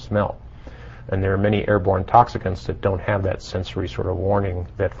strong smell. And there are many airborne toxicants that don't have that sensory sort of warning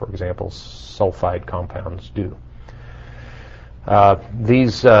that, for example, sulfide compounds do.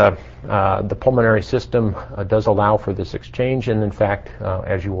 The pulmonary system does allow for this exchange, and in fact,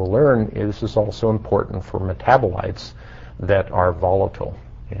 as you will learn, this is also important for metabolites that are volatile.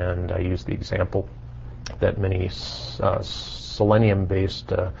 And I use the example that many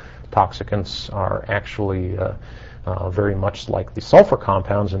selenium-based toxicants are actually very much like the sulfur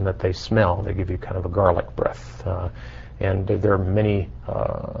compounds in that they smell. They give you kind of a garlic breath. And there are many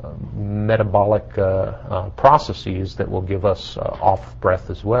metabolic processes that will give us off breath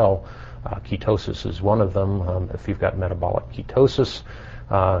as well. Ketosis is one of them. If you've got metabolic ketosis,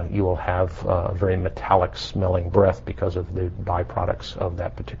 you will have very metallic smelling breath because of the byproducts of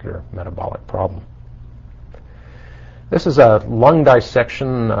that particular metabolic problem. This is a lung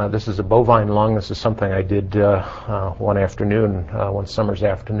dissection. This is a bovine lung. This is something I did one afternoon, one summer's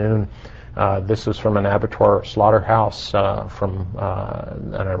afternoon. This was from an abattoir or slaughterhouse, and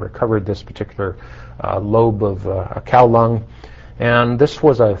I recovered this particular lobe of a cow lung. And this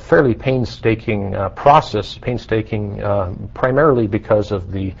was a fairly painstaking process, primarily because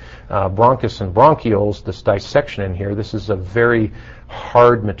of the bronchus and bronchioles, this dissection in here. This is a very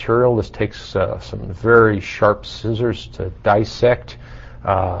hard material. This takes some very sharp scissors to dissect.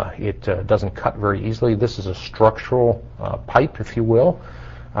 It doesn't cut very easily. This is a structural pipe, if you will.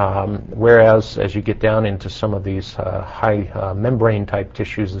 Whereas as you get down into some of these high membrane type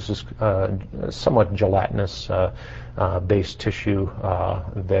tissues, this is somewhat gelatinous based tissue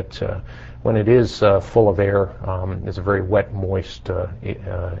that when it is full of air is a very wet, moist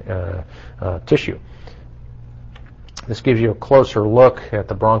tissue. This gives you a closer look at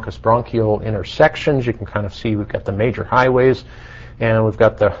the bronchus bronchiole intersections. You can kind of see we've got the major highways, and we've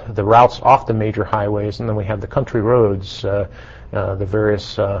got the routes off the major highways, and then we have the country roads, the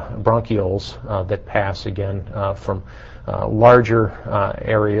various bronchioles that pass again from larger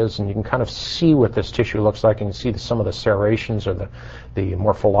areas, and you can kind of see what this tissue looks like, and you see some of the serrations or the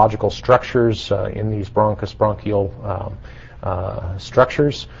morphological structures in these bronchus bronchiole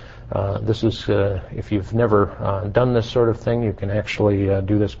structures. This is, if you've never done this sort of thing, you can actually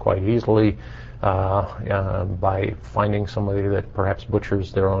do this quite easily by finding somebody that perhaps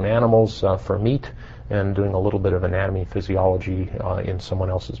butchers their own animals for meat and doing a little bit of anatomy physiology in someone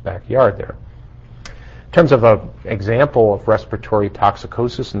else's backyard there. In terms of an example of respiratory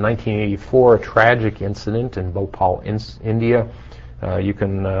toxicosis, in 1984, a tragic incident in Bhopal, India. You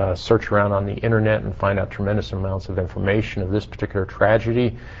can search around on the internet and find out tremendous amounts of information of this particular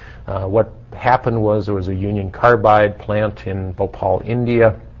tragedy. What happened was there was a Union Carbide plant in Bhopal,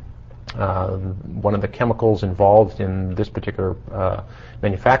 India. One of the chemicals involved in this particular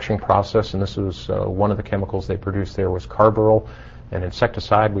manufacturing process, and this was one of the chemicals they produced there, was carbaryl, an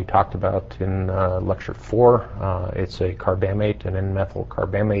insecticide we talked about in lecture 4. It's a carbamate, an N-methyl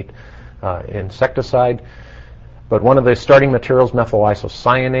carbamate insecticide. But one of the starting materials, methyl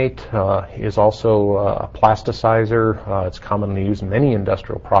isocyanate, is also a plasticizer. It's commonly used in many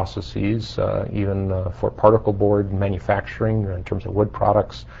industrial processes, even for particle board manufacturing in terms of wood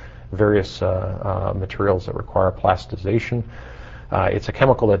products, various materials that require plasticization. It's a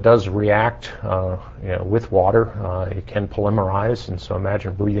chemical that does react with water. It can polymerize, and so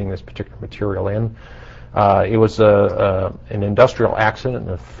imagine breathing this particular material in. It was an industrial accident,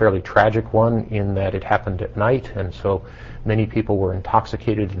 a fairly tragic one, in that it happened at night, and so many people were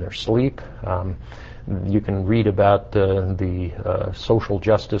intoxicated in their sleep. You can read about the social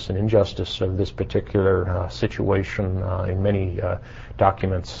justice and injustice of this particular situation in many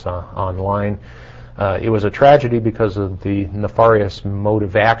documents online. It was a tragedy because of the nefarious mode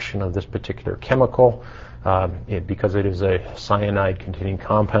of action of this particular chemical. Because it is a cyanide-containing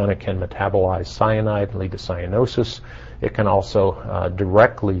compound, it can metabolize cyanide and lead to cyanosis. It can also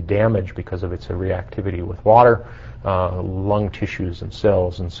directly damage, because of its reactivity with water, lung tissues and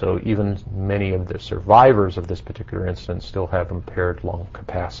cells. And so even many of the survivors of this particular incident still have impaired lung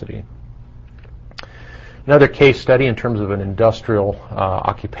capacity. Another case study in terms of an industrial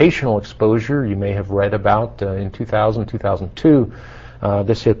occupational exposure you may have read about in 2000, 2002.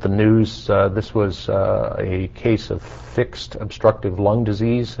 This hit the news. This was a case of fixed obstructive lung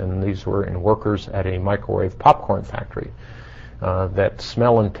disease, and these were in workers at a microwave popcorn factory. That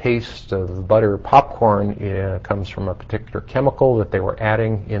smell and taste of butter popcorn comes from a particular chemical that they were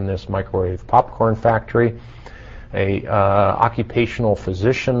adding in this microwave popcorn factory. A occupational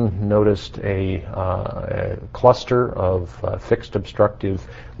physician noticed a cluster of fixed obstructive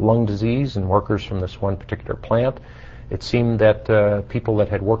lung disease in workers from this one particular plant. It seemed that people that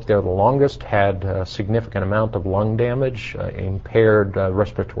had worked there the longest had a significant amount of lung damage, impaired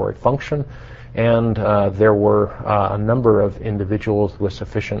respiratory function, and there were a number of individuals with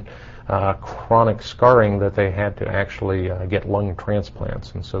sufficient chronic scarring that they had to actually get lung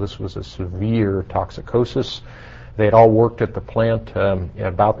transplants. And so this was a severe toxicosis. They had all worked at the plant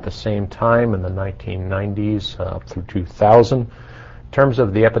about the same time in the 1990s up through 2000. In terms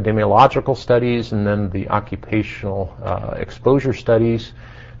of the epidemiological studies and then the occupational exposure studies,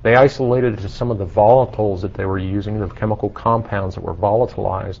 they isolated some of the volatiles that they were using, the chemical compounds that were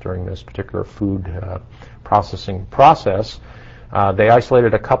volatilized during this particular food processing process. They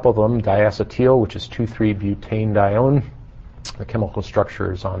isolated a couple of them, diacetyl, which is 2,3-butanedione. The chemical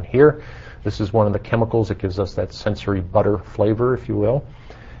structure is on here. This is one of the chemicals that gives us that sensory butter flavor, if you will.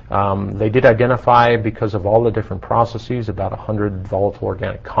 They did identify, because of all the different processes, about 100 volatile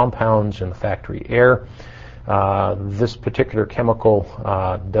organic compounds in the factory air. This particular chemical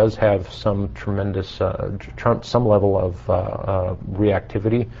does have some tremendous, some level of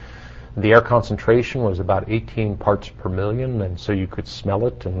reactivity. The air concentration was about 18 parts per million, and so you could smell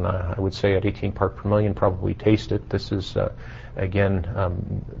it, and I would say at 18 parts per million, probably taste it. This is, again,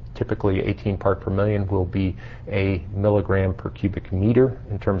 typically 18 part per million will be a milligram per cubic meter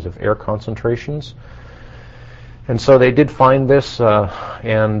in terms of air concentrations. And so they did find this,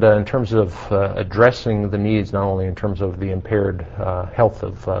 and in terms of addressing the needs, not only in terms of the impaired health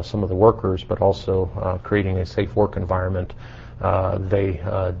of some of the workers, but also creating a safe work environment, they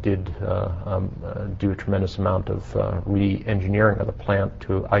did do a tremendous amount of re-engineering of the plant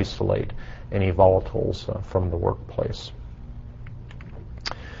to isolate any volatiles from the workplace.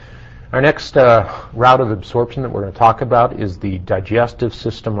 Our next route of absorption that we're going to talk about is the digestive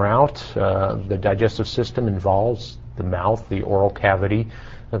system route. The digestive system involves the mouth, the oral cavity,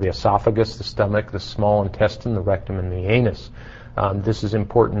 the esophagus, the stomach, the small intestine, the rectum, and the anus. This is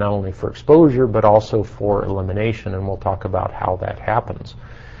important not only for exposure, but also for elimination, and we'll talk about how that happens.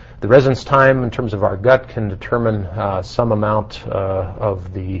 The residence time in terms of our gut can determine some amount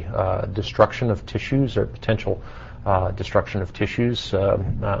of the destruction of tissues or potential destruction of tissues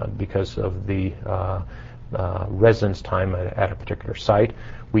because of the residence time at a particular site.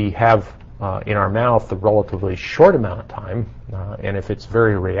 We have in our mouth a relatively short amount of time, and if it's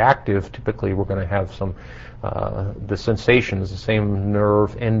very reactive, typically we're going to have some the sensations, the same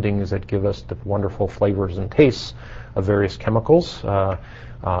nerve endings that give us the wonderful flavors and tastes of various chemicals,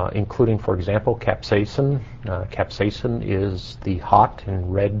 including, for example, capsaicin. Capsaicin is the hot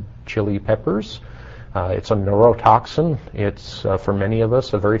and red chili peppers. It's a neurotoxin. It's, for many of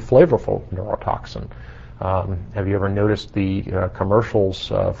us, a very flavorful neurotoxin. Have you ever noticed the commercials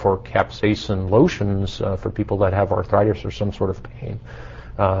for capsaicin lotions for people that have arthritis or some sort of pain?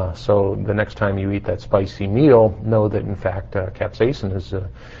 So the next time you eat that spicy meal, know that, in fact, capsaicin is,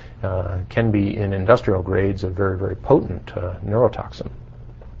 can be, in industrial grades, a very, very potent neurotoxin.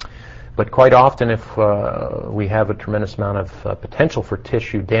 But quite often, if we have a tremendous amount of potential for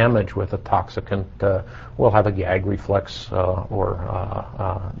tissue damage with a toxicant, we'll have a gag reflex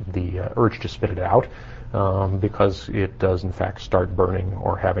or the urge to spit it out because it does, in fact, start burning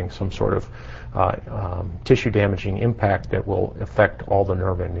or having some sort of tissue damaging impact that will affect all the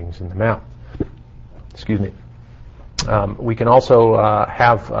nerve endings in the mouth. Excuse me. We can also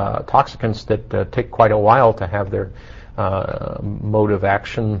have toxicants that take quite a while to have their mode of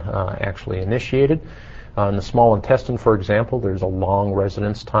action actually initiated. In the small intestine, for example, there's a long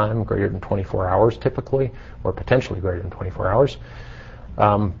residence time, greater than 24 hours typically, or potentially greater than 24 hours.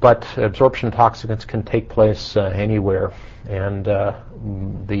 But absorption toxicants can take place anywhere. And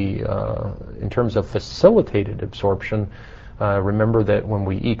in terms of facilitated absorption, remember that when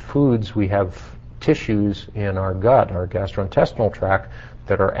we eat foods, we have tissues in our gut, our gastrointestinal tract,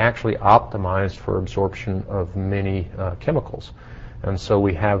 that are actually optimized for absorption of many chemicals. And so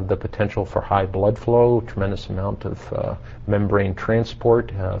we have the potential for high blood flow, tremendous amount of membrane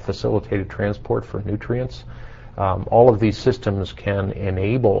transport, facilitated transport for nutrients. All of these systems can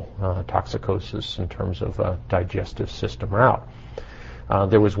enable toxicosis in terms of a digestive system route.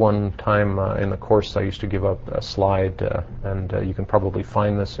 There was one time in the course I used to give up a slide, and you can probably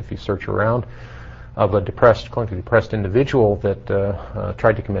find this if you search around, of a clinically depressed individual that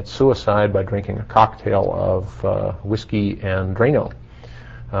tried to commit suicide by drinking a cocktail of whiskey and Drano.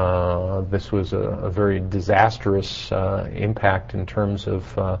 This was a very disastrous impact in terms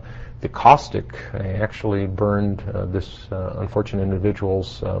of the caustic. Actually burned this unfortunate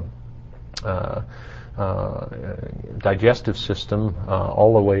individual's digestive system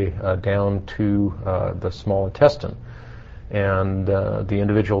all the way down to the small intestine. And the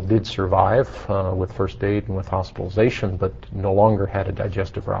individual did survive with first aid and with hospitalization, but no longer had a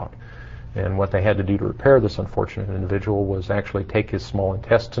digestive route. And what they had to do to repair this unfortunate individual was actually take his small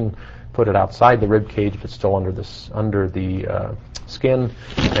intestine, put it outside the rib cage, but still under the skin,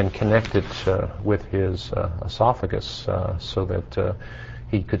 and connect it with his esophagus so that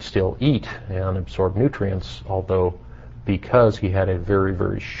he could still eat and absorb nutrients, although because he had a very,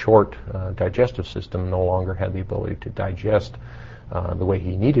 very short digestive system, no longer had the ability to digest the way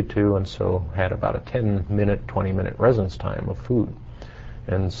he needed to, and so had about a 10-minute, 20-minute residence time of food.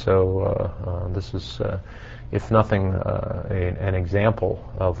 And so this is, if nothing, an example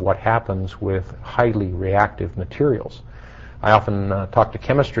of what happens with highly reactive materials. I often talk to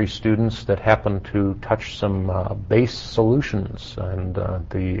chemistry students that happen to touch some base solutions, and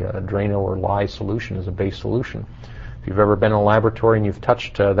the Drano or lye solution is a base solution. If you've ever been in a laboratory and you've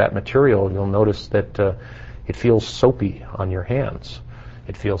touched that material, you'll notice that it feels soapy on your hands.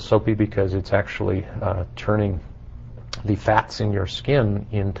 It feels soapy because it's actually turning the fats in your skin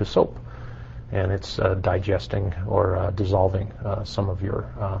into soap, and it's digesting or dissolving some of your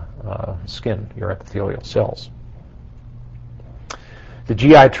skin, your epithelial cells. The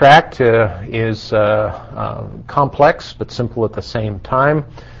GI tract is complex but simple at the same time.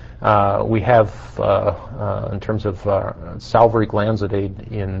 We have, in terms of salivary glands that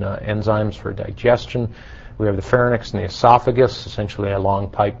aid in enzymes for digestion, we have the pharynx and the esophagus, essentially a long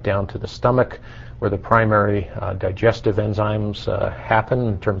pipe down to the stomach, where the primary digestive enzymes happen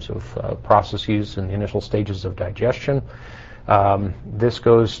in terms of processes in the initial stages of digestion. This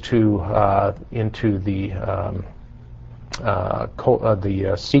goes into the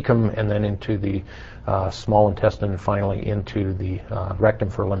cecum and then into the small intestine and finally into the rectum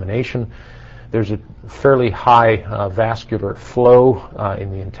for elimination. There's a fairly high vascular flow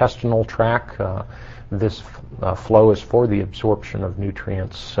in the intestinal tract. This flow is for the absorption of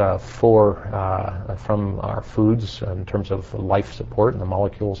nutrients from our foods in terms of life support and the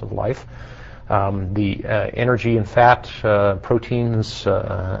molecules of life. The energy and fat, proteins,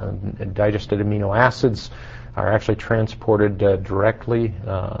 digested amino acids are actually transported directly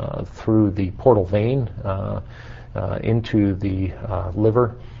through the portal vein into the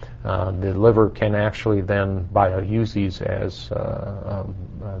liver. The liver can actually then use these as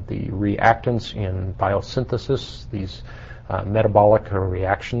the reactants in biosynthesis, these metabolic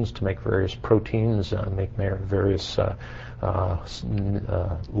reactions to make various proteins, make various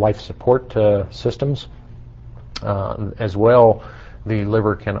life support systems. As well, the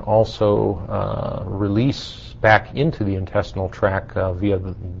liver can also release back into the intestinal tract via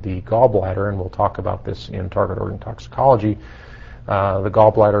the gallbladder, and we'll talk about this in target organ toxicology. The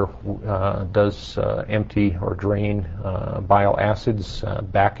gallbladder does empty or drain bile acids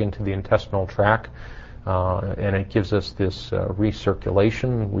back into the intestinal tract, and it gives us this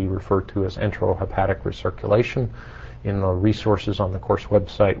recirculation we refer to as enterohepatic recirculation. In the resources on the course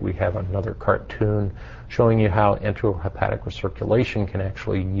website, we have another cartoon showing you how enterohepatic recirculation can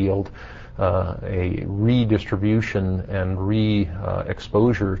actually yield a redistribution and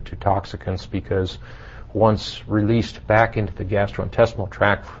re-exposure to toxicants, because once released back into the gastrointestinal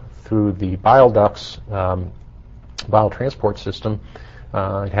tract through the bile ducts, bile transport system,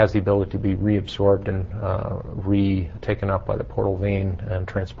 it has the ability to be reabsorbed and taken up by the portal vein and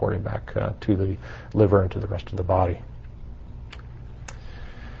transported back to the liver and to the rest of the body.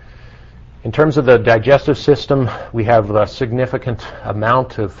 In terms of the digestive system, we have a significant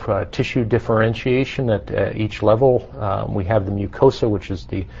amount of tissue differentiation at each level. We have the mucosa, which is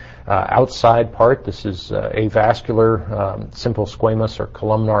the outside part. This is avascular, simple squamous or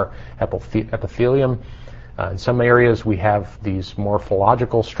columnar epithelium. In some areas we have these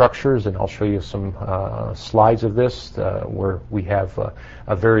morphological structures, and I'll show you some slides of this, where we have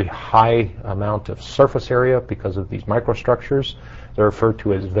a very high amount of surface area because of these microstructures. They're referred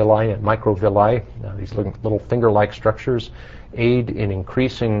to as villi and microvilli. These little finger-like structures aid in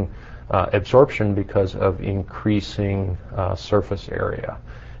increasing absorption because of increasing surface area.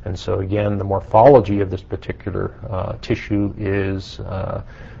 And so again, the morphology of this particular tissue is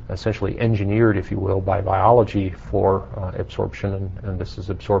essentially engineered, if you will, by biology for absorption, and this is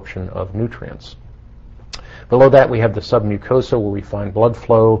absorption of nutrients. Below that, we have the submucosa, where we find blood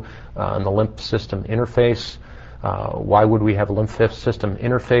flow and the lymph system interface. Why would we have a lymph system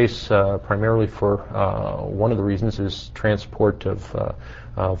interface? Primarily for one of the reasons is transport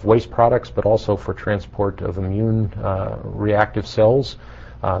of waste products, but also for transport of immune reactive cells,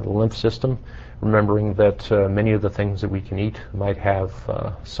 the lymph system. Remembering that many of the things that we can eat might have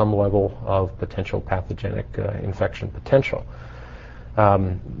some level of potential pathogenic infection potential.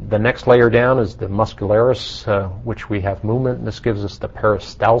 The next layer down is the muscularis, which we have movement, and this gives us the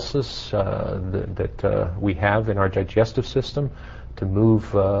peristalsis that we have in our digestive system to move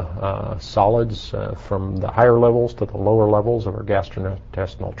solids from the higher levels to the lower levels of our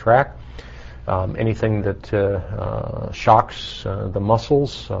gastrointestinal tract. Anything that shocks the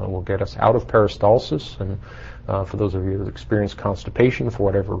muscles will get us out of peristalsis, and for those of you who experience constipation for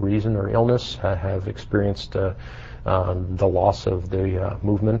whatever reason or illness, have experienced the loss of the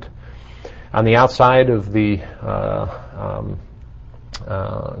movement. On the outside of the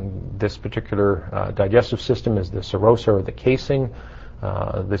this particular digestive system is the serosa, or the casing.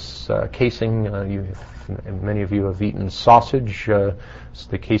 This casing, many of you have eaten sausage. It's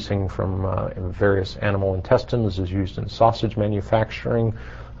the casing from various animal intestines is used in sausage manufacturing.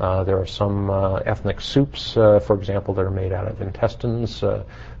 There are some ethnic soups, for example, that are made out of intestines.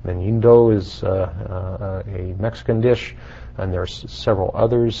 Menudo is a Mexican dish, and there's several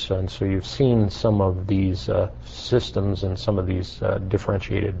others. And so you've seen some of these systems and some of these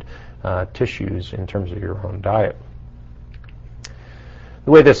differentiated tissues in terms of your own diet. The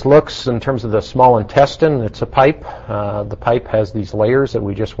way this looks in terms of the small intestine, it's a pipe. The pipe has these layers that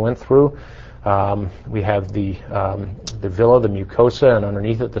we just went through. We have the villi, the mucosa, and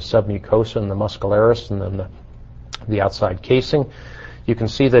underneath it the submucosa and the muscularis, and then the outside casing. You can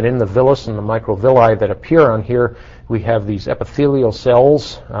see that in the villus and the microvilli that appear on here, we have these epithelial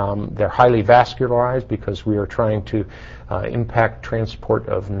cells. They're highly vascularized because we are trying to impact transport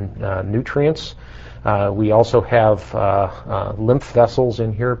of nutrients. We also have lymph vessels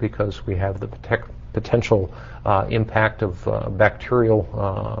in here because we have the potential impact of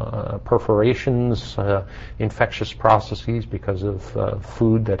bacterial perforations, infectious processes because of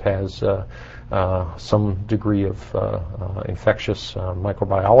food that has some degree of infectious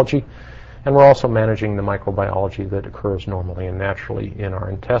microbiology. And we're also managing the microbiology that occurs normally and naturally in our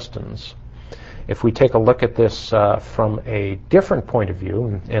intestines. If we take a look at this from a different point of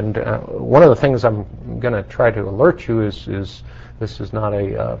view, and one of the things I'm going to try to alert you is this is not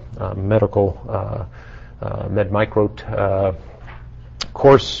a medical med-micro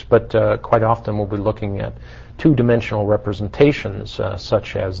course, but quite often we'll be looking at two-dimensional representations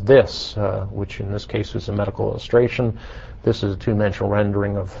such as this, which in this case is a medical illustration. This is a two-dimensional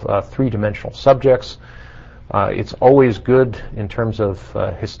rendering of three-dimensional subjects. It's always good in terms of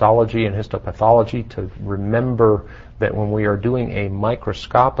histology and histopathology to remember that when we are doing a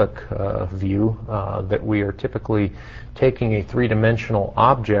microscopic view, that we are typically taking a three-dimensional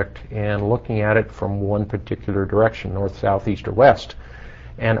object and looking at it from one particular direction, north, south, east, or west.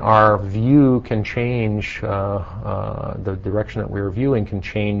 And our view can change, the direction that we're viewing can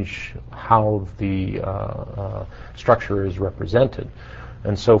change how the structure is represented.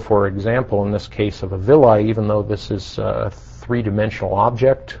 And so, for example, in this case of a villi, even though this is a three-dimensional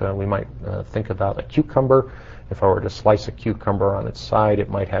object, we might think about a cucumber. If I were to slice a cucumber on its side, it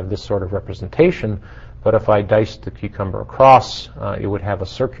might have this sort of representation. But if I diced the cucumber across, it would have a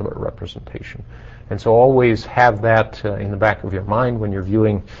circular representation. And so always have that in the back of your mind when you're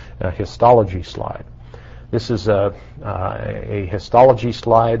viewing a histology slide. This is a histology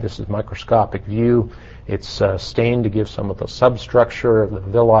slide. This is microscopic view. It's stained to give some of the substructure of the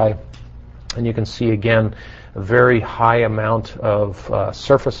villi. And you can see, again, a very high amount of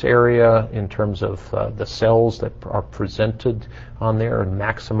surface area in terms of the cells that are presented on there, and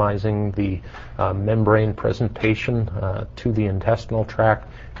maximizing the membrane presentation to the intestinal tract,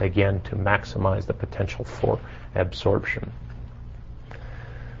 again, to maximize the potential for absorption.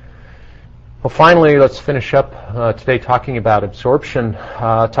 Well, finally, let's finish up today talking about absorption,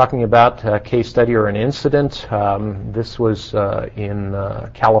 talking about a case study or an incident. This was in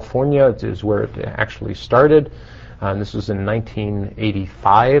California. It is where it actually started. And this was in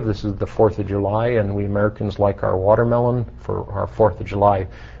 1985. This is the 4th of July, and we Americans like our watermelon for our 4th of July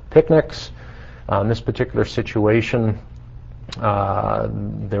picnics. In this particular situation,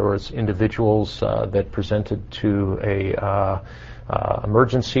 there was individuals that presented to a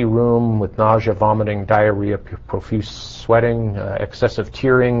emergency room with nausea, vomiting, diarrhea, profuse sweating, excessive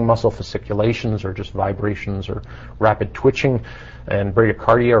tearing, muscle fasciculations or just vibrations or rapid twitching, and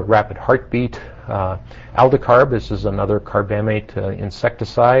bradycardia or rapid heartbeat. Aldicarb, this is another carbamate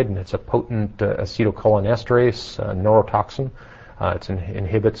insecticide, and it's a potent acetylcholinesterase neurotoxin. It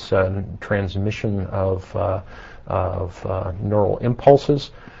inhibits transmission of neural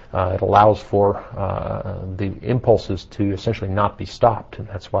impulses. It allows for the impulses to essentially not be stopped, and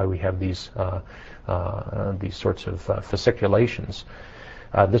that's why we have these sorts of fasciculations.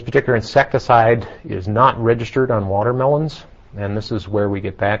 This particular insecticide is not registered on watermelons, and this is where we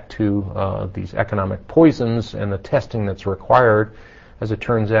get back to these economic poisons and the testing that's required. As it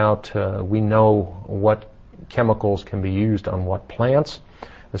turns out, we know what chemicals can be used on what plants.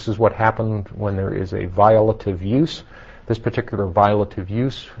 This is what happened when there is a violative use. This particular violative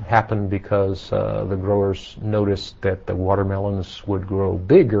use happened because the growers noticed that the watermelons would grow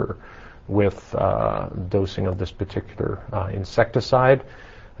bigger with dosing of this particular insecticide.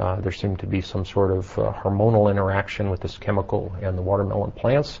 There seemed to be some sort of hormonal interaction with this chemical and the watermelon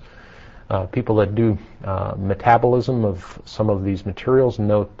plants. People that do metabolism of some of these materials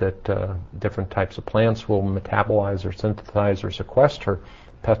note that different types of plants will metabolize or synthesize or sequester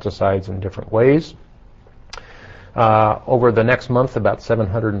pesticides in different ways. Over the next month, about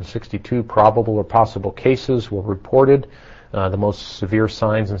 762 probable or possible cases were reported. The most severe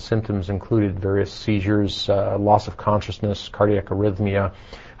signs and symptoms included various seizures, loss of consciousness, cardiac arrhythmia,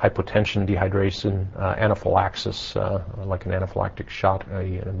 hypotension, dehydration, anaphylaxis, like an anaphylactic shock,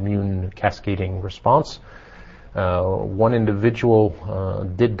 an immune cascading response. One individual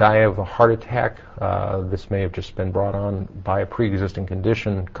did die of a heart attack. This may have just been brought on by a pre-existing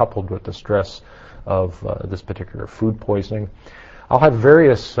condition coupled with the stress of this particular food poisoning. I'll have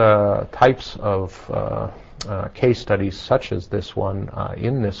various types of case studies such as this one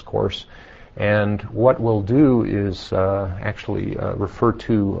in this course, and what we'll do is actually refer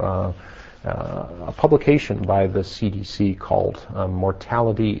to a publication by the CDC called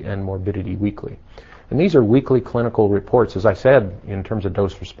Mortality and Morbidity Weekly. And these are weekly clinical reports. As I said, in terms of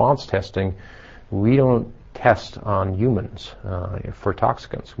dose-response testing, we don't test on humans for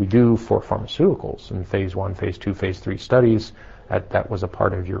toxicants. We do for pharmaceuticals in phase 1, phase 2, phase 3 studies. That was a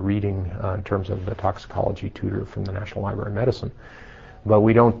part of your reading in terms of the toxicology tutor from the National Library of Medicine. But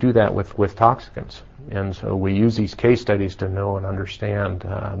we don't do that with toxicants. And so we use these case studies to know and understand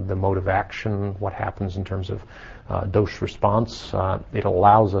the mode of action, what happens in terms of dose response. It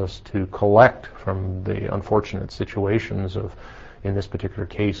allows us to collect from the unfortunate situations of, in this particular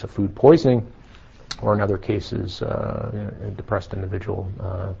case, of food poisoning, or in other cases, a depressed individual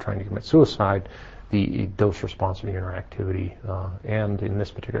trying to commit suicide, the dose-responsive interactivity, and in this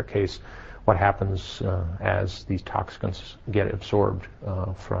particular case, what happens as these toxicants get absorbed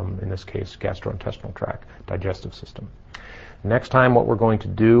from, in this case, gastrointestinal tract, digestive system. Next time, what we're going to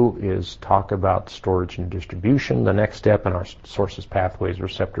do is talk about storage and distribution, the next step in our sources, pathways,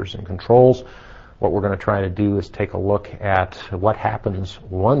 receptors, and controls. What we're going to try to do is take a look at what happens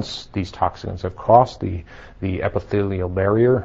once these toxins have crossed the epithelial barrier